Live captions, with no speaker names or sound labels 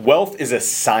Wealth is a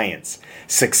science.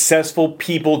 Successful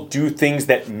people do things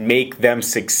that make them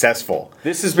successful.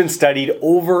 This has been studied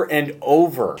over and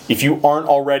over. If you aren't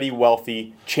already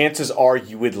wealthy, chances are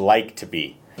you would like to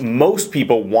be. Most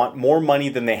people want more money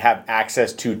than they have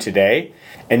access to today,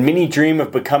 and many dream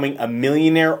of becoming a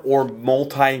millionaire or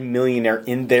multi-millionaire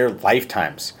in their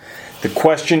lifetimes. The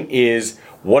question is,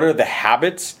 what are the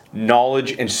habits,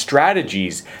 knowledge, and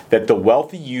strategies that the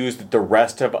wealthy use that the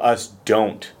rest of us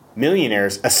don't?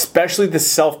 Millionaires, especially the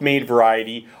self-made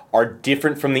variety, are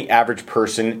different from the average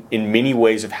person in many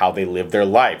ways of how they live their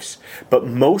lives. But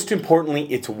most importantly,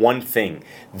 it's one thing: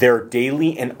 their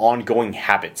daily and ongoing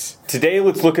habits. Today,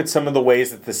 let's look at some of the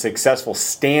ways that the successful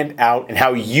stand out and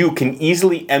how you can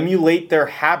easily emulate their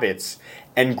habits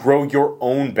and grow your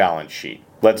own balance sheet.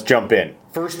 Let's jump in.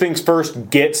 First things first,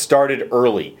 get started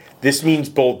early. This means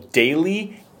both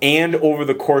daily and over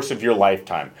the course of your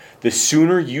lifetime. The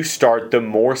sooner you start, the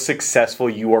more successful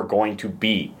you are going to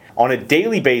be. On a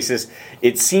daily basis,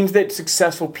 it seems that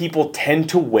successful people tend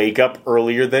to wake up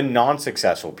earlier than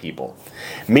non-successful people.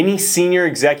 Many senior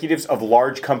executives of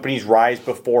large companies rise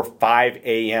before 5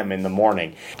 a.m. in the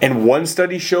morning. And one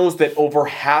study shows that over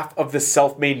half of the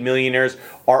self-made millionaires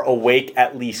are awake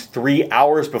at least 3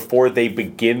 hours before they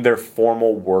begin their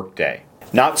formal workday.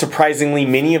 Not surprisingly,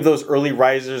 many of those early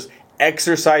risers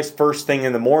exercise first thing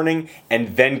in the morning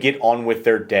and then get on with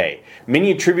their day.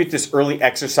 Many attribute this early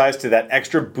exercise to that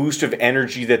extra boost of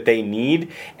energy that they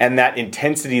need and that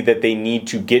intensity that they need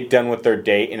to get done with their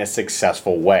day in a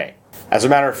successful way. As a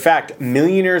matter of fact,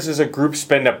 millionaires as a group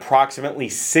spend approximately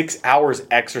 6 hours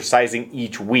exercising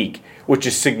each week, which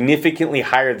is significantly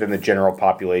higher than the general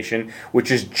population,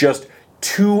 which is just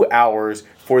 2 hours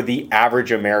for the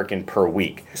average American per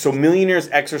week. So millionaires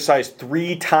exercise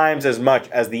 3 times as much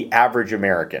as the average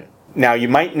American. Now, you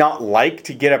might not like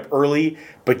to get up early,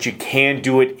 but you can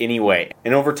do it anyway.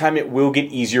 And over time, it will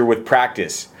get easier with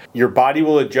practice. Your body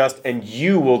will adjust and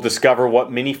you will discover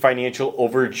what many financial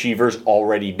overachievers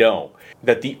already know: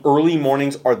 that the early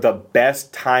mornings are the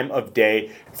best time of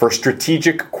day for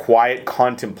strategic, quiet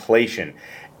contemplation.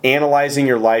 Analyzing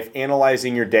your life,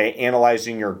 analyzing your day,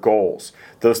 analyzing your goals.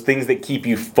 Those things that keep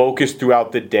you focused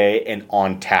throughout the day and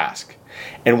on task.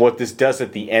 And what this does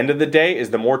at the end of the day is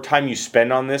the more time you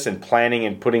spend on this and planning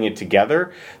and putting it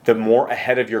together, the more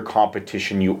ahead of your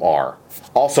competition you are.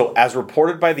 Also, as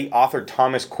reported by the author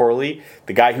Thomas Corley,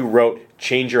 the guy who wrote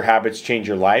Change Your Habits, Change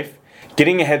Your Life,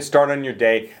 getting a head start on your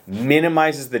day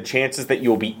minimizes the chances that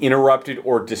you'll be interrupted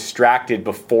or distracted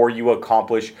before you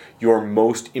accomplish your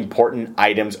most important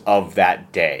items of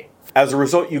that day. As a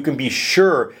result, you can be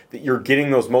sure that you're getting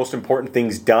those most important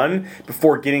things done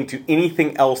before getting to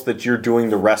anything else that you're doing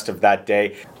the rest of that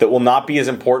day that will not be as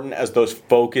important as those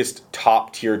focused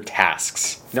top-tier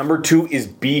tasks. Number 2 is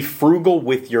be frugal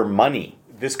with your money.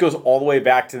 This goes all the way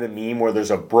back to the meme where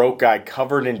there's a broke guy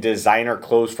covered in designer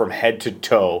clothes from head to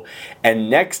toe,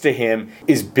 and next to him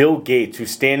is Bill Gates,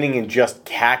 who's standing in just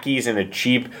khakis and a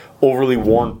cheap, overly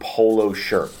worn polo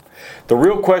shirt. The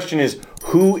real question is,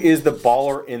 who is the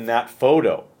baller in that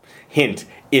photo? Hint,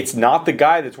 it's not the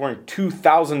guy that's wearing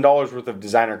 $2,000 worth of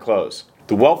designer clothes.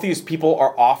 The wealthiest people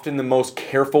are often the most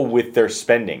careful with their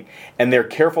spending, and they're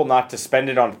careful not to spend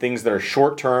it on things that are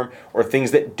short-term or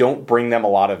things that don't bring them a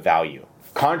lot of value.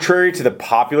 Contrary to the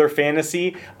popular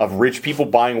fantasy of rich people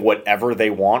buying whatever they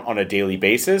want on a daily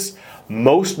basis,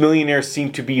 most millionaires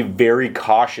seem to be very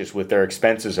cautious with their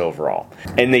expenses overall.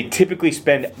 And they typically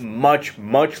spend much,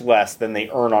 much less than they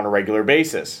earn on a regular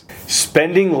basis.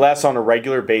 Spending less on a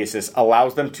regular basis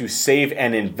allows them to save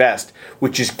and invest,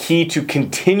 which is key to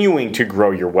continuing to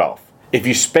grow your wealth. If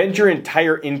you spend your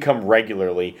entire income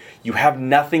regularly, you have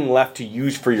nothing left to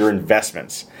use for your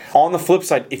investments. On the flip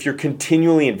side, if you're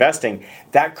continually investing,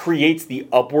 that creates the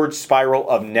upward spiral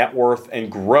of net worth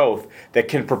and growth that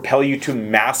can propel you to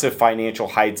massive financial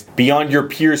heights beyond your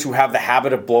peers who have the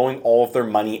habit of blowing all of their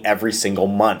money every single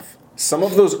month. Some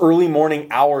of those early morning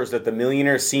hours that the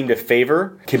millionaires seem to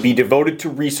favor can be devoted to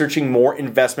researching more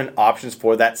investment options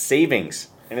for that savings.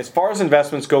 And as far as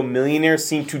investments go, millionaires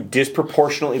seem to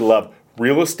disproportionately love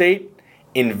real estate,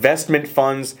 investment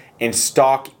funds, and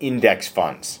stock index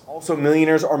funds. Also,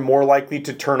 millionaires are more likely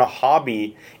to turn a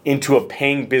hobby into a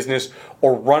paying business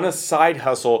or run a side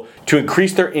hustle to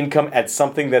increase their income at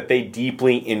something that they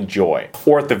deeply enjoy.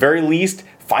 Or at the very least,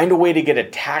 find a way to get a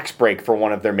tax break for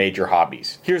one of their major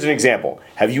hobbies. Here's an example.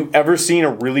 Have you ever seen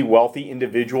a really wealthy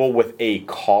individual with a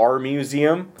car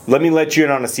museum? Let me let you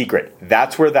in on a secret.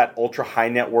 That's where that ultra high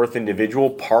net worth individual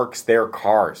parks their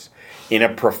cars. In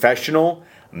a professional,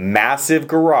 massive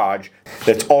garage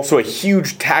that's also a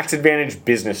huge tax advantage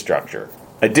business structure.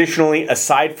 Additionally,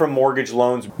 aside from mortgage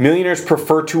loans, millionaires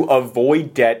prefer to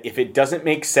avoid debt if it doesn't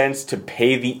make sense to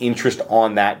pay the interest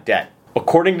on that debt.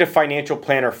 According to financial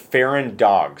planner Farron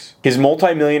Doggs, his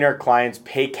multimillionaire clients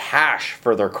pay cash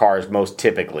for their cars most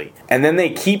typically, and then they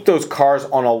keep those cars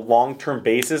on a long-term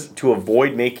basis to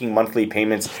avoid making monthly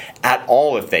payments at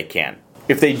all if they can.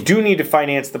 If they do need to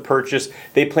finance the purchase,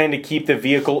 they plan to keep the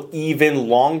vehicle even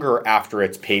longer after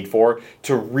it's paid for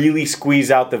to really squeeze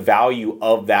out the value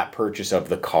of that purchase of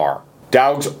the car.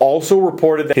 Dowds also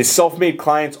reported that his self-made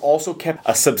clients also kept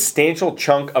a substantial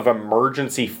chunk of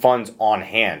emergency funds on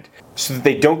hand so that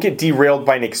they don't get derailed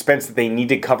by an expense that they need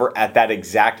to cover at that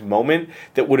exact moment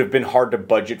that would have been hard to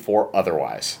budget for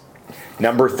otherwise.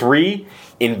 Number 3,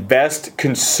 invest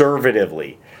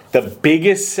conservatively. The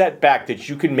biggest setback that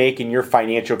you can make in your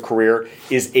financial career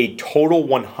is a total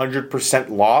 100%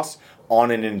 loss on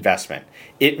an investment.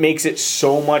 It makes it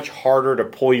so much harder to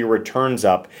pull your returns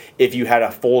up if you had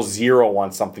a full zero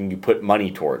on something you put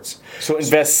money towards. So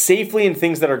invest safely in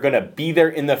things that are going to be there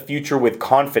in the future with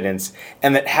confidence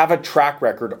and that have a track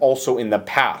record also in the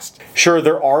past. Sure,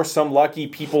 there are some lucky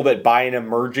people that buy an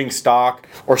emerging stock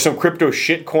or some crypto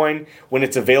shitcoin when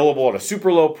it's available at a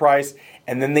super low price,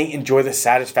 and then they enjoy the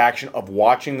satisfaction of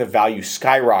watching the value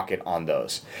skyrocket on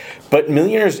those. But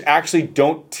millionaires actually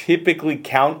don't typically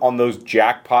count on those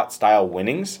jackpot style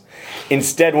winnings.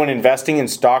 Instead, when investing in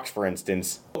stocks, for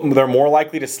instance, they're more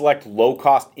likely to select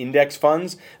low-cost index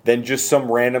funds than just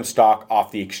some random stock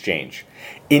off the exchange.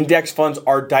 Index funds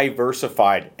are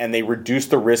diversified and they reduce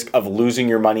the risk of losing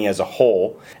your money as a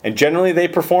whole, and generally they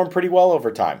perform pretty well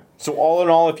over time. So all in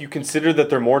all, if you consider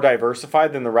that they're more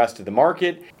diversified than the rest of the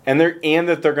market and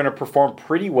that they're going to perform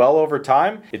pretty well over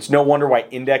time, it's no wonder why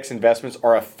index investments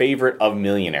are a favorite of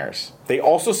millionaires. They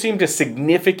also seem to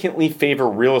significantly favor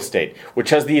real estate,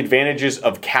 which has the advantages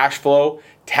of cash flow,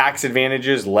 tax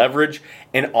advantages, leverage,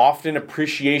 and often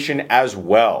appreciation as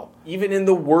well. Even in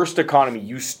the worst economy,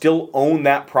 you still own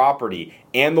that property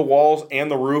and the walls and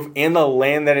the roof and the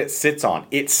land that it sits on.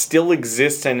 It still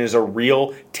exists and is a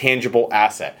real tangible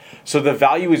asset. So the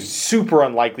value is super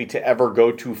unlikely to ever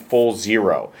go to full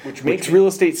zero, which makes real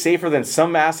estate safer than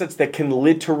some assets that can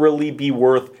literally be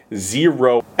worth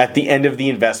zero at the end of the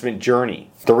investment journey.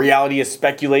 The reality is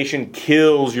speculation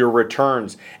kills your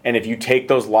returns, and if you take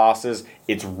those losses,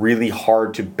 it's really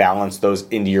hard to balance those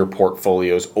into your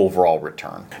portfolio's overall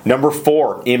return. Number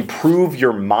 4, improve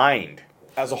your mind.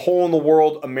 As a whole in the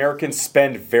world, Americans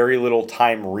spend very little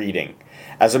time reading.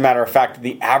 As a matter of fact,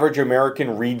 the average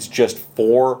American reads just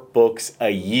 4 books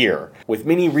a year, with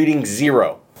many reading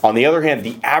 0. On the other hand,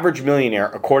 the average millionaire,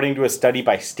 according to a study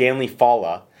by Stanley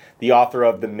Falla, the author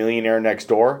of The Millionaire Next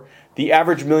Door, the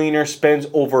average millionaire spends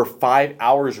over 5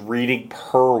 hours reading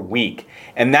per week.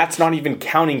 And that's not even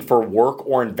counting for work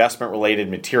or investment related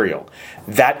material.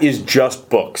 That is just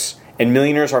books. And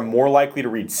millionaires are more likely to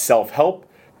read self-help,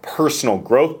 personal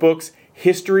growth books,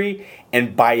 history,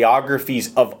 and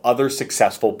biographies of other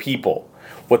successful people.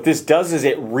 What this does is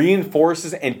it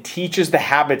reinforces and teaches the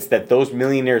habits that those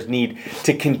millionaires need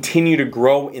to continue to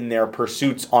grow in their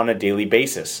pursuits on a daily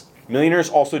basis. Millionaires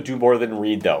also do more than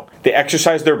read, though. They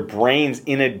exercise their brains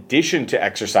in addition to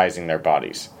exercising their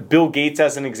bodies. Bill Gates,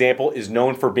 as an example, is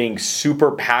known for being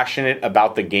super passionate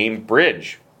about the game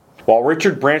bridge, while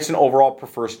Richard Branson overall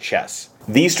prefers chess.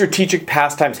 These strategic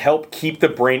pastimes help keep the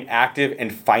brain active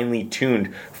and finely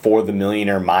tuned for the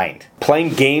millionaire mind.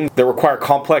 Playing games that require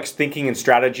complex thinking and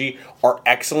strategy are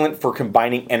excellent for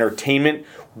combining entertainment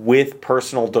with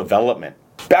personal development.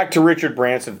 Back to Richard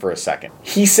Branson for a second.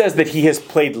 He says that he has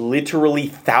played literally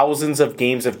thousands of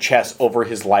games of chess over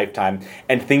his lifetime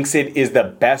and thinks it is the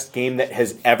best game that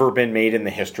has ever been made in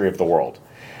the history of the world.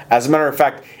 As a matter of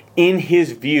fact, in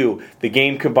his view, the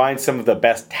game combines some of the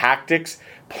best tactics,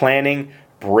 planning,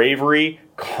 bravery,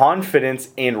 confidence,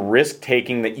 and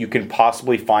risk-taking that you can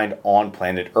possibly find on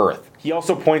planet Earth. He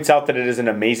also points out that it is an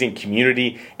amazing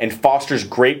community and fosters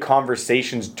great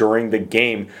conversations during the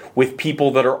game with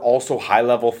people that are also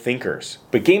high-level thinkers.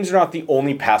 But games are not the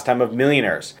only pastime of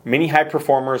millionaires. Many high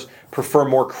performers prefer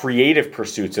more creative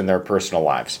pursuits in their personal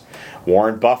lives.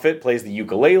 Warren Buffett plays the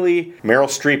ukulele, Meryl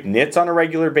Streep knits on a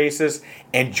regular basis,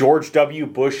 and George W.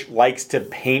 Bush likes to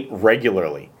paint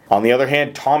regularly. On the other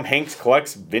hand, Tom Hanks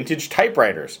collects vintage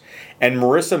typewriters, and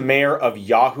Marissa Mayer of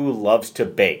Yahoo loves to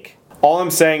bake. All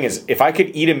I'm saying is, if I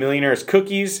could eat a millionaire's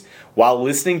cookies while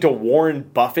listening to Warren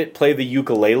Buffett play the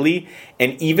ukulele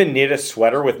and even knit a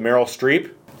sweater with Meryl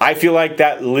Streep, I feel like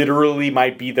that literally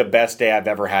might be the best day I've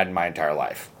ever had in my entire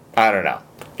life. I don't know.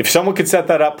 If someone could set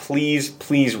that up, please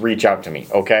reach out to me,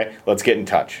 okay? Let's get in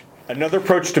touch. Another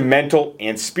approach to mental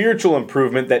and spiritual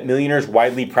improvement that millionaires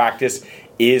widely practice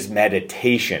is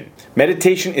meditation.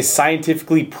 Meditation is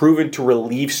scientifically proven to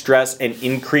relieve stress and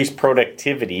increase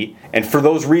productivity, and for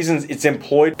those reasons, it's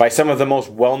employed by some of the most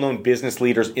well-known business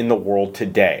leaders in the world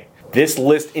today. This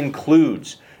list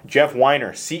includes Jeff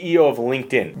Weiner, CEO of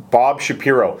LinkedIn; Bob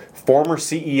Shapiro, former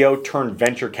CEO turned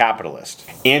venture capitalist;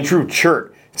 Andrew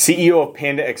Chert, CEO of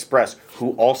Panda Express,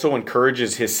 who also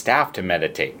encourages his staff to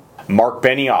meditate; Mark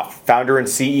Benioff, founder and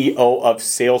CEO of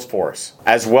Salesforce,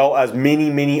 as well as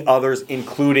many others,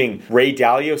 including Ray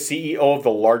Dalio, CEO of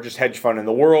the largest hedge fund in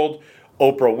the world,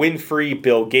 Oprah Winfrey,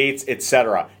 Bill Gates,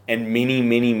 etc., and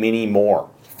many more.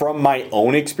 From my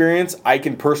own experience, I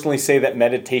can personally say that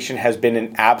meditation has been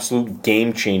an absolute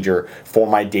game changer for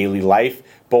my daily life,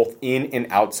 both in and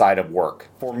outside of work.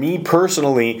 For me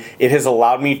personally, it has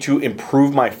allowed me to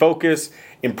improve my focus,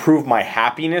 improve my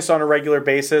happiness on a regular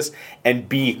basis, and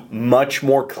be much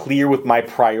more clear with my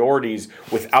priorities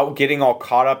without getting all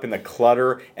caught up in the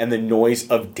clutter and the noise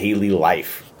of daily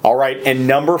life. All right, and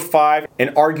number 5,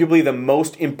 and arguably the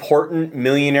most important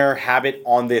millionaire habit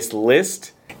on this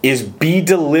list, is be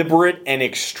deliberate and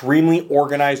extremely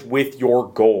organized with your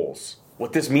goals.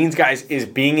 What this means, guys, is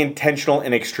being intentional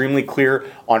and extremely clear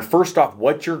on, first off,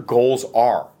 what your goals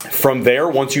are. From there,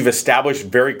 once you've established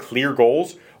very clear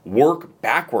goals, work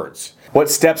backwards.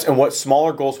 What steps and what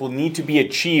smaller goals will need to be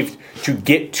achieved to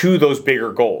get to those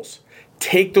bigger goals.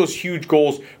 Take those huge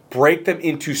goals, break them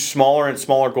into smaller and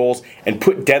smaller goals, and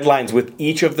put deadlines with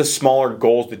each of the smaller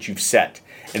goals that you've set.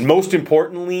 And most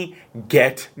importantly,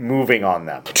 get moving on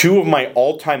them. 2 of my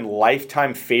all-time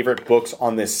lifetime favorite books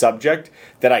on this subject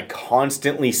that I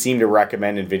constantly seem to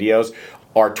recommend in videos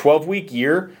are 12-Week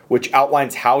Year, which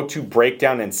outlines how to break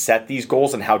down and set these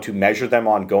goals and how to measure them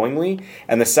ongoingly.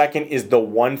 And the second is The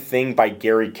One Thing by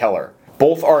Gary Keller.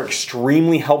 Both are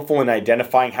extremely helpful in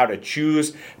identifying how to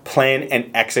choose, plan, and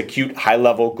execute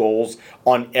high-level goals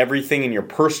on everything in your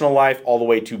personal life, all the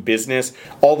way to business,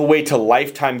 all the way to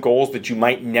lifetime goals that you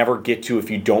might never get to if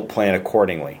you don't plan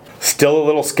accordingly. Still a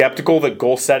little skeptical that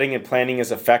goal setting and planning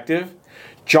is effective?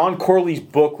 John Corley's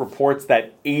book reports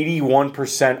that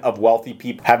 81% of wealthy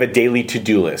people have a daily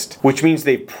to-do list, which means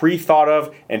they've pre-thought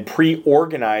of and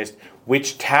pre-organized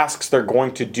which tasks they're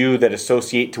going to do that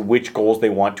associate to which goals they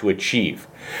want to achieve.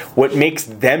 What makes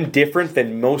them different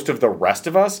than most of the rest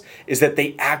of us is that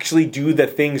they actually do the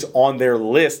things on their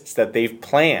lists that they've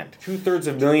planned. 2/3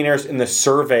 of millionaires in the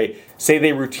survey say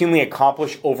they routinely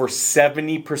accomplish over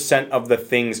 70% of the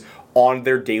things on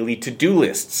their daily to-do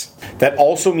lists. That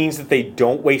also means that they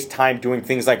don't waste time doing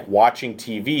things like watching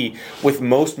TV, with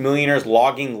most millionaires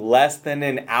logging less than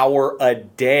an hour a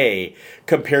day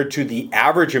compared to the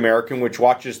average American, which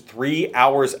watches 3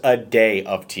 hours a day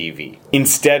of TV.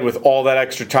 Instead, with all that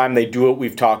extra time, they do what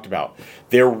we've talked about.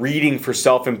 They're reading for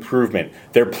self-improvement.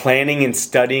 They're planning and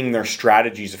studying their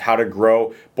strategies of how to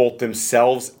grow both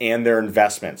themselves and their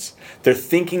investments. They're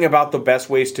thinking about the best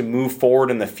ways to move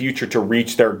forward in the future to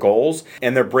reach their goals,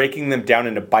 and they're breaking them down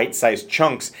into bite-sized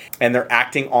chunks, and they're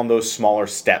acting on those smaller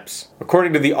steps.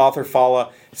 According to the author Fala,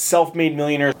 self-made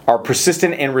millionaires are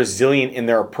persistent and resilient in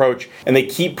their approach, and they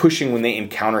keep pushing when they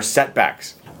encounter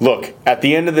setbacks. Look, at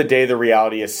the end of the day, the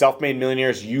reality is self-made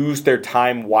millionaires use their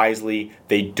time wisely.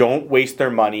 They don't waste their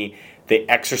money. They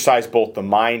exercise both the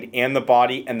mind and the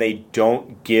body, and they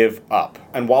don't give up.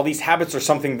 And while these habits are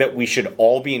something that we should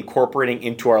all be incorporating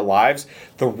into our lives,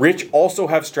 the rich also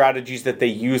have strategies that they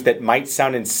use that might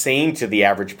sound insane to the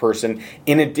average person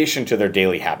in addition to their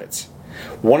daily habits.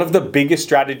 One of the biggest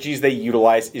strategies they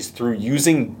utilize is through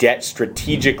using debt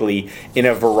strategically in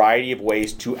a variety of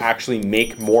ways to actually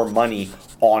make more money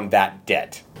on that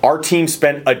debt. Our team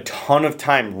spent a ton of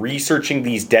time researching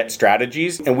these debt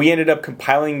strategies, and we ended up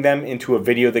compiling them into a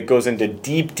video that goes into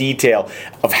deep detail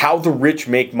of how the rich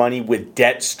make money with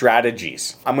debt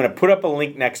strategies. I'm going to put up a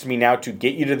link next to me now to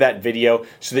get you to that video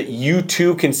so that you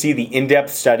too can see the in-depth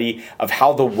study of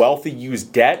how the wealthy use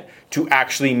debt to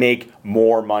actually make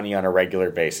more money on a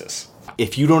regular basis.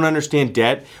 If you don't understand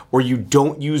debt, or you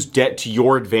don't use debt to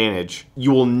your advantage,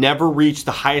 you will never reach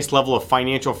the highest level of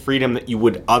financial freedom that you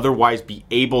would otherwise be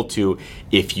able to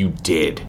if you did.